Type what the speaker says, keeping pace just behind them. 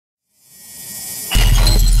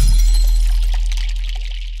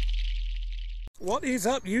What is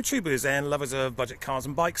up, YouTubers and lovers of budget cars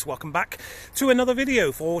and bikes? Welcome back to another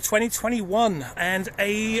video for 2021 and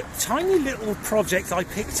a tiny little project I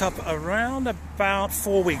picked up around about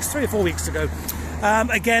 3 or 4 weeks ago.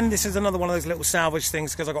 Again, this is another one of those little salvage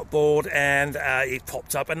things because I got bored and it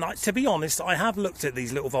popped up. And to be honest, I have looked at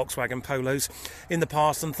these little Volkswagen Polos in the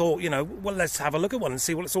past and thought, you know, well, let's have a look at one and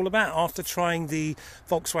see what it's all about. After trying the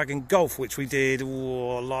Volkswagen Golf, which we did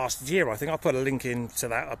last year, I think I'll put a link into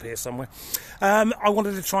that up here somewhere. I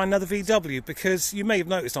wanted to try another VW because you may have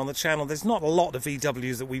noticed on the channel there's not a lot of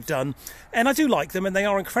VWs that we've done, and I do like them and they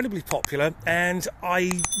are incredibly popular, and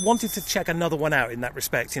I wanted to check another one out in that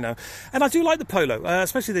respect, you know. And I do like the Polo,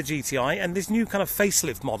 especially the GTI and this new kind of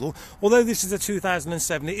facelift model. Although this is a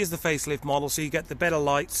 2007, it is the facelift model, so you get the better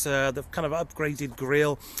lights, the kind of upgraded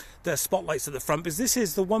grille, the spotlights at the front, because this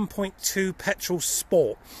is the 1.2 petrol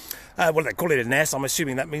sport. Well, they call it an S. I'm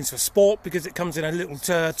assuming that means for sport because it comes in a little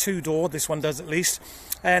two-door. This one does at least.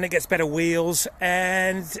 And it gets better wheels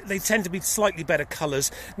and they tend to be slightly better colours.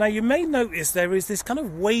 Now, you may notice there is this kind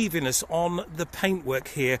of waviness on the paintwork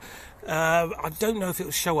here. I don't know if it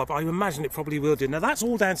will show up. I imagine it probably will do. Now, that's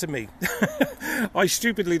all down to me. I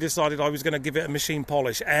stupidly decided I was going to give it a machine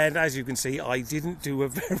polish, and as you can see, I didn't do a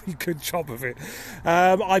very good job of it.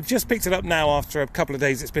 I've just picked it up now after a couple of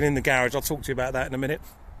days. It's been in the garage. I'll talk to you about that in a minute.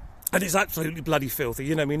 And it's absolutely bloody filthy.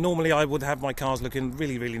 You know, I mean, normally I would have my cars looking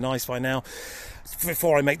really, really nice by now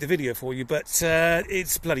before I make the video for you, but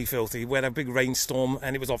it's bloody filthy. We had a big rainstorm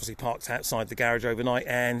and it was obviously parked outside the garage overnight,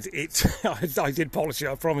 and I did polish it,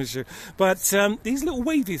 I promise you. But these little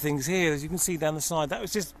wavy things here, as you can see down the side, that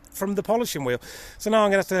was just from the polishing wheel. So now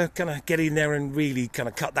I'm going to have to kind of get in there and really kind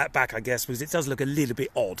of cut that back, I guess, because it does look a little bit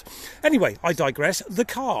odd. Anyway, I digress. The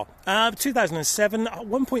car, 2007,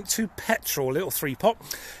 1.2 petrol, little 3-pot,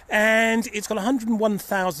 and it's got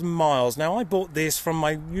 101,000 miles. Now, I bought this from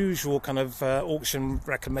my usual kind of auction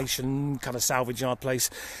reclamation kind of salvage yard place.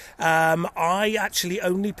 I actually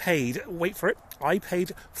only paid, wait for it, I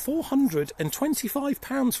paid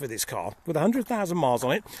 £425 for this car with 100,000 miles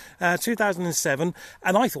on it, 2007,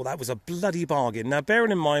 and I thought that was a bloody bargain. Now, bearing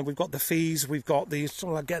in mind, we've got the fees, we've got the,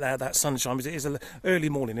 so I'll get out of that sunshine because it is an early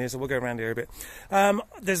morning here, so we'll go around here a bit.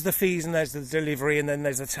 There's the fees and there's the delivery and then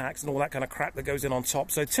there's the tax and all that kind of crap that goes in on top.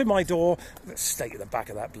 So to my door, let's stay at the back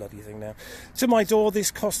of that bloody thing now. To my door, this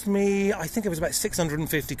cost me, I think it was about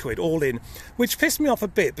 650 quid all in, which pissed me off a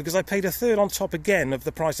bit because I paid a third on top again of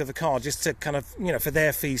the price of the car just to kind of, you know, for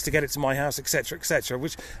their fees to get it to my house, etc., etc.,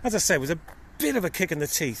 which, as I say, was a bit of a kick in the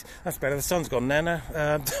teeth. That's better. The sun's gone now.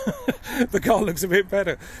 The car looks a bit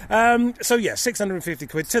better. So yeah, 650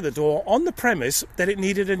 quid to the door on the premise that it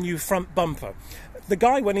needed a new front bumper. The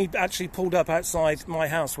guy, when he actually pulled up outside my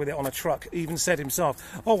house with it on a truck, even said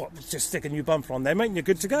himself, oh, just stick a new bumper on there, mate, and you're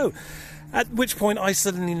good to go. At which point I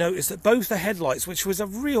suddenly noticed that both the headlights, which was a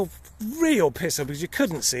real pisser because you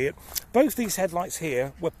couldn't see it, both these headlights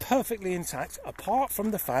here were perfectly intact, apart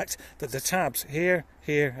from the fact that the tabs here,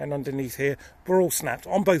 here, and underneath here were all snapped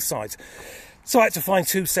on both sides. So I had to find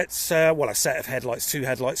two sets, well, a set of headlights, two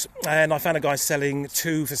headlights, and I found a guy selling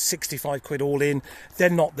two for 65 quid all in.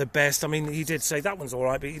 They're not the best. I mean, he did say that one's all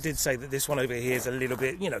right, but he did say that this one over here is a little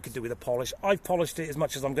bit, you know, could do with a polish. I've polished it as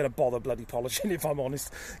much as I'm going to bother bloody polishing, if I'm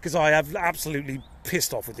honest, because I have absolutely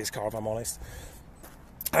pissed off with this car, if I'm honest.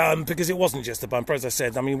 Because it wasn't just the bumper, as I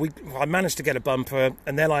said. I mean, I managed to get a bumper,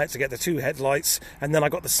 and then I had to get the two headlights, and then I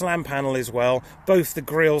got the slam panel as well. Both the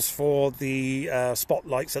grills for the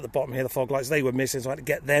spotlights at the bottom here, the fog lights, they were missing, so I had to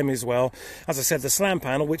get them as well. As I said, the slam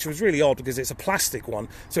panel, which was really odd because it's a plastic one,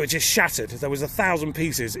 so it just shattered. There was 1,000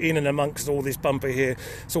 pieces in and amongst all this bumper here.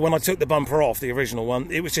 So when I took the bumper off, the original one,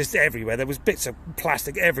 it was just everywhere. There was bits of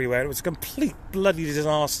plastic everywhere. It was a complete bloody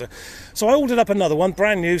disaster. So I ordered up another one,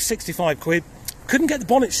 brand new, 65 quid. Couldn't get the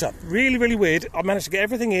bonnet shut. Really, really weird. I managed to get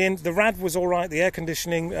everything in. The rad was all right. The air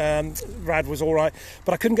conditioning rad was all right.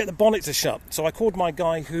 But I couldn't get the bonnet to shut. So I called my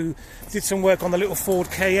guy who did some work on the little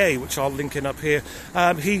Ford KA, which I'll link in up here.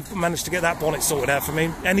 He managed to get that bonnet sorted out for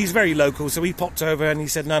me. And he's very local, so he popped over and he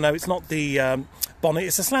said, no, it's not the bonnet,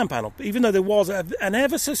 it's a slam panel. Even though there was an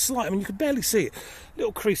ever so slight, I mean, you could barely see it.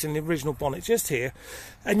 Little crease in the original bonnet just here.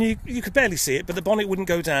 And you could barely see it, but the bonnet wouldn't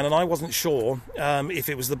go down, and I wasn't sure if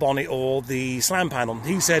it was the bonnet or the slam panel.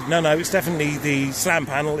 He said, no, it's definitely the slam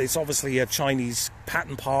panel. It's obviously a Chinese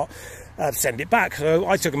pattern part. Send it back. So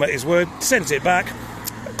I took him at his word, sent it back.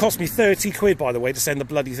 It cost me 30 quid, by the way, to send the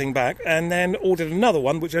bloody thing back, and then ordered another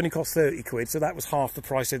one, which only cost 30 quid, so that was half the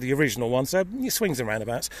price of the original one, so it swings and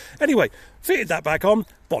roundabouts. Anyway, fitted that back on,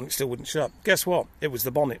 bonnet still wouldn't shut. Guess what? It was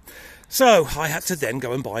the bonnet. So I had to then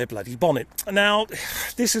go and buy a bloody bonnet. Now,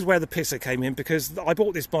 this is where the pisser came in, because I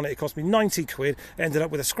bought this bonnet, it cost me 90 quid, it ended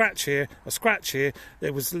up with a scratch here,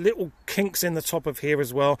 there was little kinks in the top of here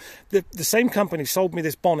as well. The same company sold me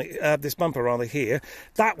this bonnet, this bumper rather, here.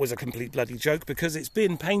 That was a complete bloody joke, because it's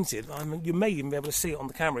been painted. I mean, you may even be able to see it on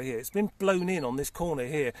the camera here. It's been blown in on this corner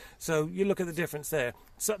here, so you look at the difference there.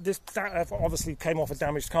 So that obviously came off a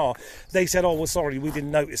damaged car. They said, oh, well, sorry, we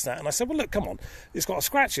didn't notice that. And I said, well, look, come on. It's got a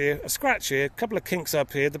scratch here, a couple of kinks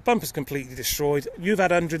up here. The bumper's completely destroyed. You've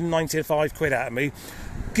had 195 quid out of me.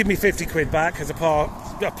 Give me 50 quid back as a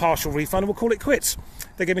partial refund, and we'll call it quits.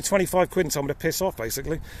 They gave me 25 quid and told me to piss off,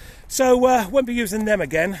 basically. So, won't be using them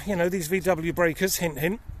again. You know, these VW breakers, hint,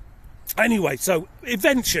 hint. Anyway, so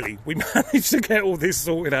eventually we managed to get all this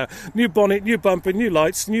sorted out. New bonnet, new bumper, new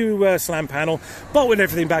lights, new slam panel, bolted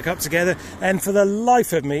everything back up together, and for the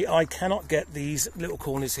life of me, I cannot get these little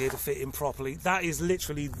corners here to fit in properly. That is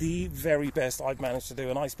literally the very best I've managed to do,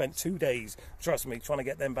 and I spent 2 days, trust me, trying to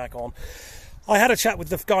get them back on. I had a chat with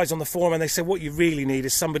the guys on the forum, and they said what you really need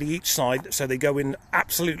is somebody each side, so they go in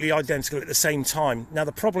absolutely identical at the same time. Now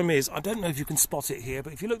the problem is, I don't know if you can spot it here,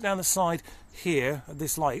 but if you look down the side here at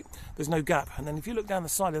this light, there's no gap, and then if you look down the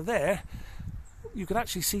side of there, you could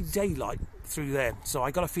actually see daylight through there. So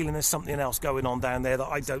I got a feeling there's something else going on down there that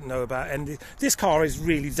I don't know about, and this car is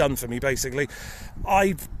really done for me, basically.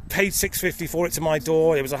 I paid $650 for it to my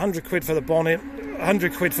door. It was 100 quid for the bonnet,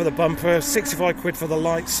 100 quid for the bumper, 65 quid for the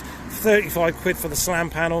lights, 35 quid for the slam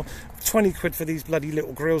panel, 20 quid for these bloody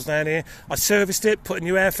little grills down here. I serviced it, put a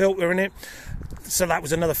new air filter in it, so that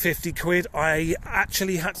was another 50 quid. I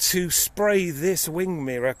actually had to spray this wing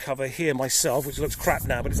mirror cover here myself, which looks crap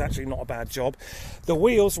now, but it's actually not a bad job. The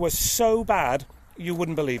wheels were so bad, you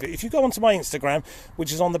wouldn't believe it. If you go onto my Instagram,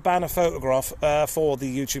 which is on the banner photograph for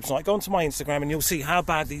the YouTube site, go onto my Instagram and you'll see how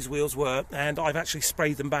bad these wheels were, and I've actually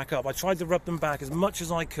sprayed them back up. I tried to rub them back as much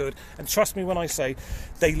as I could, and trust me when I say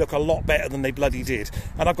they look a lot better than they bloody did.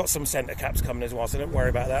 And I've got some centre caps coming as well, so don't worry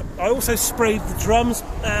about that. I also sprayed the drums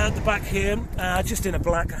at the back here, just in a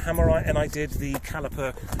black hammerite, and I did the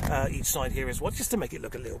caliper each side here as well, just to make it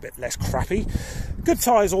look a little bit less crappy. Good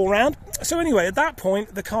tyres all round. So anyway, at that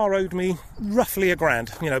point, the car owed me roughly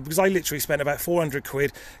 £1,000, you know, because I literally spent about 400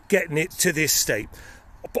 quid getting it to this state.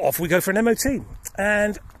 Off we go for an MOT,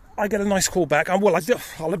 and I get a nice call back. Well,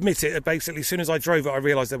 I'll admit it, basically, as soon as I drove it, I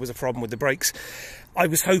realised there was a problem with the brakes. I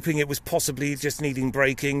was hoping it was possibly just needing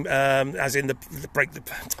braking, as in the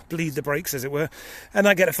bleed the brakes, as it were. And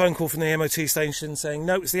I get a phone call from the MOT station saying,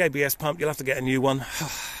 no, it's the ABS pump, you'll have to get a new one.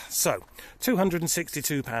 So,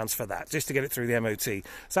 £262 for that, just to get it through the MOT.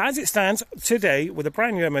 So as it stands today, with a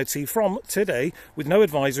brand new MOT from today, with no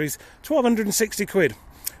advisories, 1,260 quid.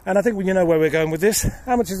 And I think you know where we're going with this.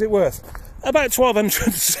 How much is it worth? About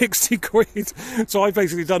 1,260 quid. So I've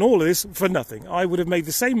basically done all of this for nothing. I would have made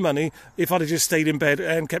the same money if I'd have just stayed in bed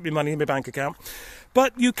and kept my money in my bank account.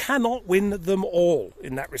 But you cannot win them all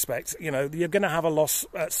in that respect. You know, you're going to have a loss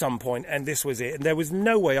at some point, and this was it. And there was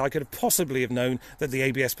no way I could have possibly have known that the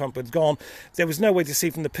ABS pump had gone. There was no way to see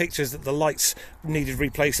from the pictures that the lights needed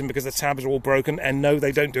replacing because the tabs are all broken, and no,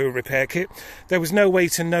 they don't do a repair kit. There was no way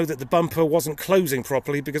to know that the bumper wasn't closing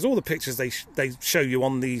properly, because all the pictures they show you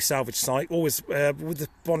on the salvage site always with the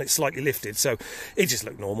bonnet slightly lifted, so it just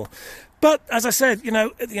looked normal. But, as I said, you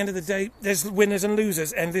know, at the end of the day, there's winners and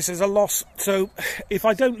losers, and this is a loss. So, if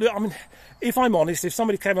I don't look, I mean, if I'm honest, if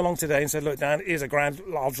somebody came along today and said, look, Dan, here's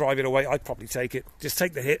 £1,000, I'll drive it away, I'd probably take it. Just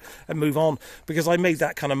take the hit and move on, because I made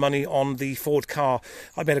that kind of money on the Ford car.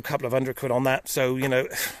 I made a couple of £100 on that. So, you know,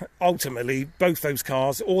 ultimately, both those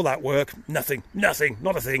cars, all that work, nothing, not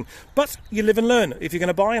a thing. But you live and learn. If you're going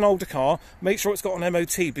to buy an older car, make sure it's got an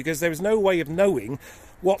MOT, because there is no way of knowing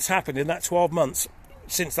what's happened in that 12 months.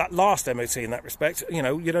 Since that last MOT in that respect, you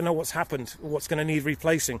know, you don't know what's happened, what's going to need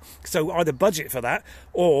replacing. So either budget for that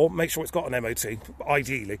or make sure it's got an MOT,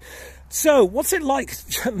 ideally. So what's it like?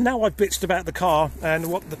 Now I've bitched about the car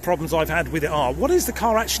and what the problems I've had with it are. What is the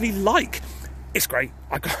car actually like? It's great.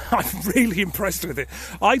 I'm really impressed with it.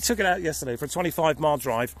 I took it out yesterday for a 25-mile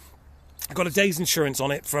drive. I got a day's insurance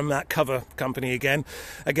on it from that cover company again.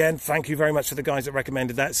 Again, thank you very much to the guys that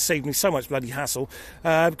recommended that. It saved me so much bloody hassle.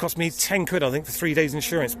 It cost me 10 quid, I think, for 3 days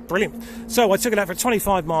insurance. Brilliant. So I took it out for a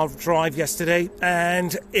 25-mile drive yesterday,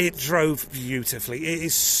 and it drove beautifully. It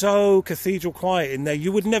is so cathedral quiet in there.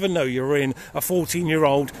 You would never know you're in a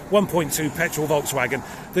 14-year-old 1.2 petrol Volkswagen.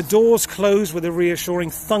 The doors close with a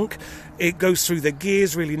reassuring thunk. It goes through the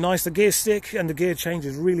gears really nice. The gear stick and the gear change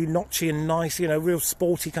is really notchy and nice, you know, real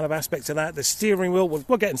sporty kind of aspect to that. The steering wheel,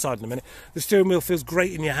 we'll get inside in a minute. The steering wheel feels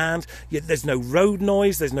great in your hand. Yet there's no road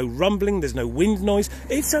noise, there's no rumbling, there's no wind noise.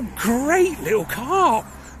 It's a great little car.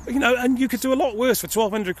 You know, and you could do a lot worse for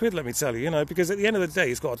 1,200 quid, let me tell you, you know, because at the end of the day,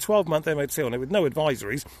 it's got a 12-month MOT on it with no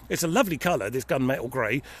advisories. It's a lovely colour, this gunmetal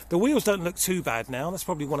grey. The wheels don't look too bad now. That's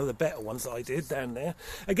probably one of the better ones that I did down there.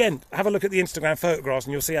 Again, have a look at the Instagram photographs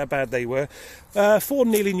and you'll see how bad they were. 4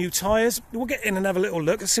 nearly new tyres. We'll get in and have a little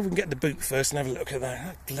look. Let's see if we can get in the boot first and have a look at that.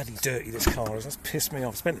 How bloody dirty this car is. That's pissed me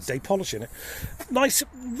off. I spent a day polishing it. Nice,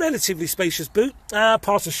 relatively spacious boot.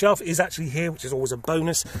 Parcel shelf is actually here, which is always a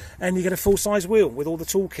bonus. And you get a full-size wheel with all the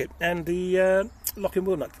toolkit and the locking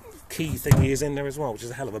wheel nut key thingy is in there as well, which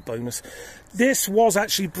is a hell of a bonus. This was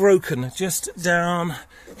actually broken just down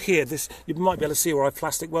here. This, you might be able to see where I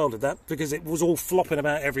plastic welded that because it was all flopping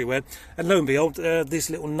about everywhere. And lo and behold, this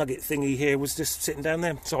little nugget thingy here was just sitting down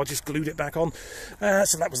there. So I just glued it back on.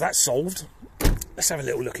 So that was that solved. Let's have a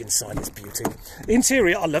little look inside its beauty.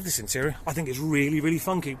 Interior, I love this interior. I think it's really, really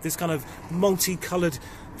funky. This kind of multicoloured,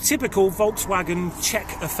 typical Volkswagen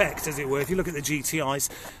check effect, as it were. If you look at the GTIs,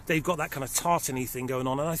 they've got that kind of tartany thing going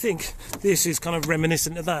on, and I think this is kind of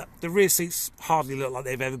reminiscent of that. The rear seats hardly look like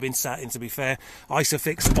they've ever been sat in, to be fair.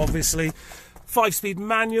 Isofix, obviously. 5-speed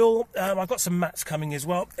manual. I've got some mats coming as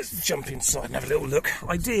well. Let's jump inside and have a little look.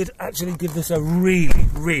 I did actually give this a really,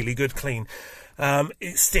 really good clean.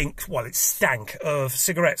 It stank of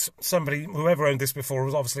cigarettes. Whoever owned this before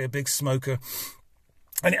was obviously a big smoker.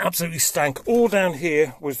 And it absolutely stank. All down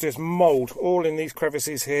here was just mould, all in these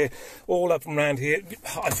crevices here, all up and around here.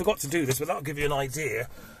 I forgot to do this, but that'll give you an idea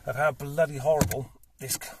of how bloody horrible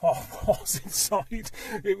this car was inside.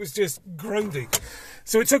 It was just grody.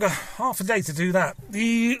 So it took half a day to do that.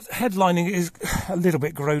 The headlining is a little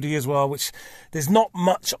bit grody as well, which there's not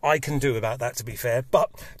much I can do about that, to be fair. But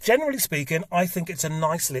generally speaking, I think it's a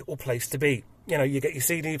nice little place to be. You know, you get your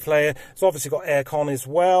CD player. It's obviously got aircon as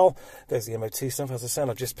well. There's the MOT stuff, as I said,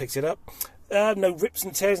 I've just picked it up. No rips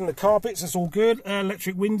and tears in the carpets, that's all good.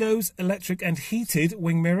 Electric windows, electric and heated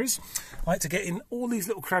wing mirrors. I had to get in all these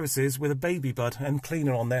little crevices with a baby bud and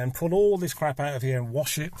cleaner on there and pull all this crap out of here and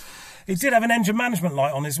wash it. It did have an engine management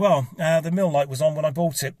light on as well. The mill light was on when I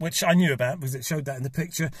bought it, which I knew about because it showed that in the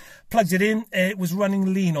picture. Plugged it in, it was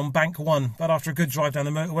running lean on bank 1, but after a good drive down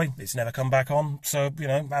the motorway, it's never come back on. So, you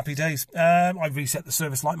know, happy days. I reset the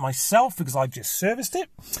service light myself because I've just serviced it.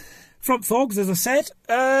 Front fogs, as I said,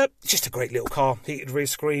 just a great little car. Heated rear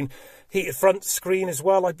screen, heated front screen as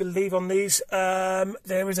well, I believe, on these.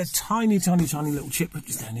 There is a tiny, tiny, tiny little chip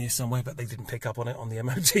just down here somewhere, but they didn't pick up on it on the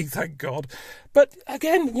MOT, thank God. But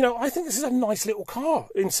again, you know, I think this is a nice little car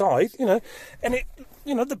inside, you know, and it,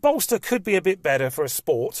 you know, the bolster could be a bit better for a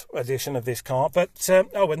sport edition of this car, but,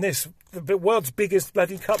 oh, and this, the world's biggest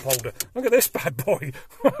bloody cup holder. Look at this bad boy.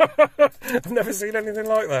 I've never seen anything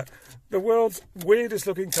like that. The world's weirdest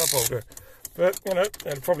looking cup holder. But, you know,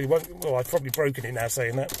 it probably won't, well, I've probably broken it now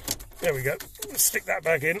saying that. There we go. Stick that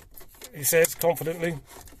back in, he says confidently.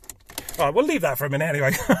 All right, we'll leave that for a minute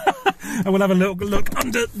anyway. And we'll have a little look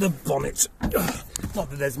under the bonnet. Not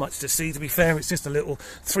that there's much to see, to be fair. It's just a little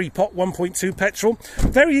 3-pot 1.2 petrol.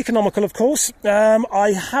 Very economical, of course.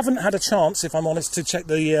 I haven't had a chance, if I'm honest, to check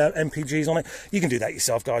the MPGs on it. You can do that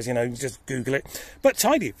yourself, guys, you know, just Google it. But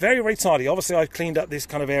tidy, very, very tidy. Obviously, I've cleaned up this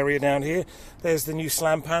kind of area down here. There's the new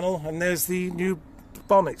slam panel, and there's the new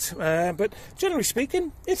bonnet. But generally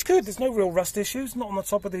speaking, it's good. There's no real rust issues, not on the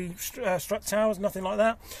top of the strut towers, nothing like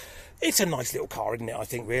that. It's a nice little car, isn't it, I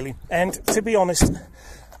think, really. And to be honest,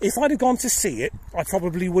 if I'd have gone to see it, I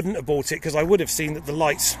probably wouldn't have bought it because I would have seen that the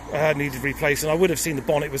lights needed replacing. I would have seen the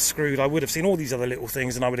bonnet was screwed. I would have seen all these other little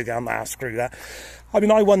things and I would have gone, nah, screw that. I mean,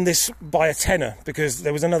 I won this by a tenner because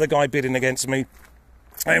there was another guy bidding against me.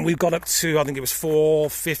 And we got up to, I think it was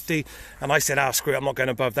 450, and I said, screw it, I'm not going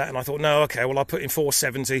above that. And I thought, no, okay, well, I'll put in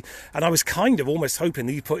 470. And I was kind of almost hoping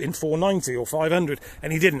that he'd put in 490 or 500,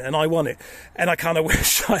 and he didn't, and I won it. And I kind of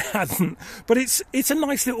wish I hadn't. But it's a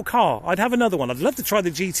nice little car. I'd have another one. I'd love to try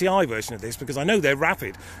the GTI version of this, because I know they're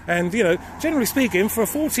rapid. And, you know, generally speaking, for a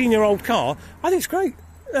 14-year-old car, I think it's great.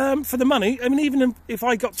 For the money, I mean, even if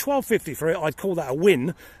I got $12.50 for it, I'd call that a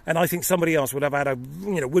win, and I think somebody else would have had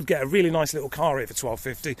would get a really nice little car here for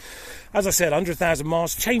 $12.50. As I said, 100,000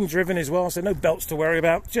 miles, chain driven as well, so no belts to worry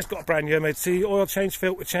about. Just got a brand new MOT, oil change,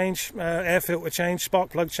 filter change, air filter change,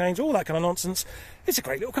 spark plug change, all that kind of nonsense. It's a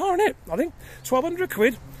great little car, isn't it? I think 1,200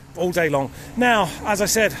 quid. all day long. Now, as I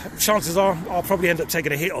said, chances are I'll probably end up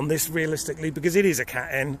taking a hit on this realistically, because it is a Cat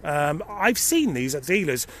N. I've seen these at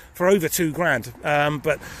dealers for over £2,000,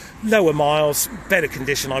 but lower miles, better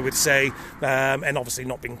condition, I would say, and obviously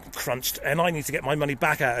not being crunched. And I need to get my money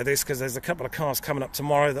back out of this, because there's a couple of cars coming up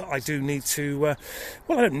tomorrow that I do need to,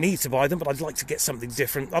 well, I don't need to buy them, but I'd like to get something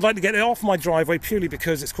different. I'd like to get it off my driveway purely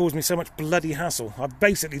because it's caused me so much bloody hassle. I've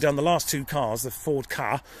basically done the last two cars, the Ford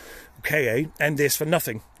Ka, and this for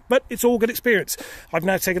nothing. But it's all good experience. I've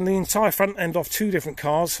now taken the entire front end off two different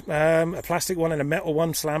cars, a plastic one and a metal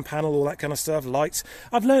one, slam panel, all that kind of stuff, lights.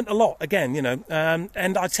 I've learnt a lot, again, you know,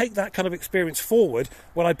 and I take that kind of experience forward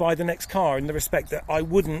when I buy the next car, in the respect that I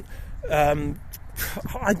wouldn't,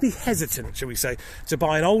 I'd be hesitant, shall we say, to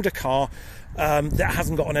buy an older car that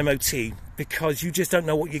hasn't got an MOT, because you just don't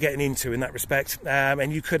know what you're getting into in that respect,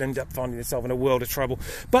 and you could end up finding yourself in a world of trouble.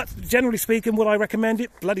 But generally speaking, would I recommend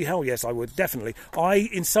it? Bloody hell yes, I would, definitely. I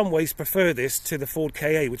in some ways prefer this to the Ford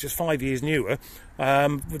Ka, which is 5 years newer,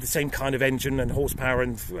 with the same kind of engine and horsepower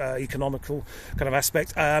and economical kind of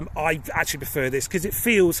aspect. I actually prefer this because it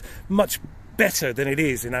feels much better than it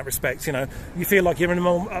is in that respect. You know, you feel like you're in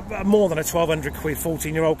a more than a 1,200 quid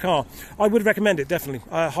 14-year-old car. I would recommend it, definitely,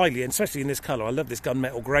 highly, and especially in this colour. I love this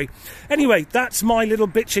gunmetal grey. Anyway, that's my little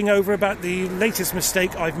bitching over about the latest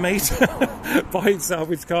mistake I've made buying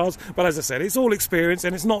salvage cars. But as I said, it's all experience,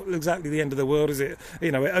 and it's not exactly the end of the world, is it?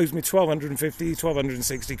 You know, it owes me 1,250,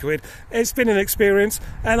 1,260 quid. It's been an experience,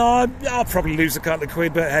 and I'll probably lose a couple of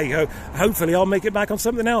quid, but hey ho, hopefully I'll make it back on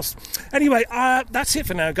something else. Anyway, that's it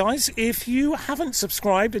for now, guys. If you haven't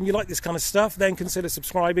subscribed and you like this kind of stuff, then consider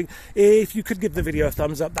subscribing. If you could give the video a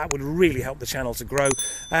thumbs up, that would really help the channel to grow.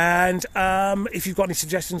 And if you've got any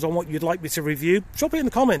suggestions on what you'd like me to review, drop it in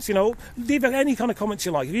the comments. You know, leave any kind of comments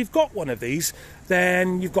you like. If you've got one of these,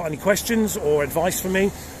 then you've got any questions or advice for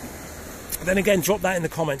me, then again, drop that in the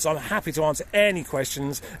comments. I'm happy to answer any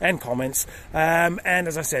questions and comments. And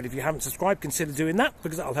as I said, if you haven't subscribed, consider doing that,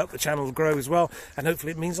 because that'll help the channel grow as well. And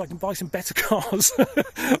hopefully it means I can buy some better cars.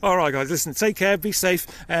 All right, guys, listen, take care, be safe,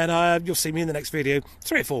 and you'll see me in the next video,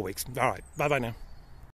 3 or 4 weeks. All right, bye-bye now.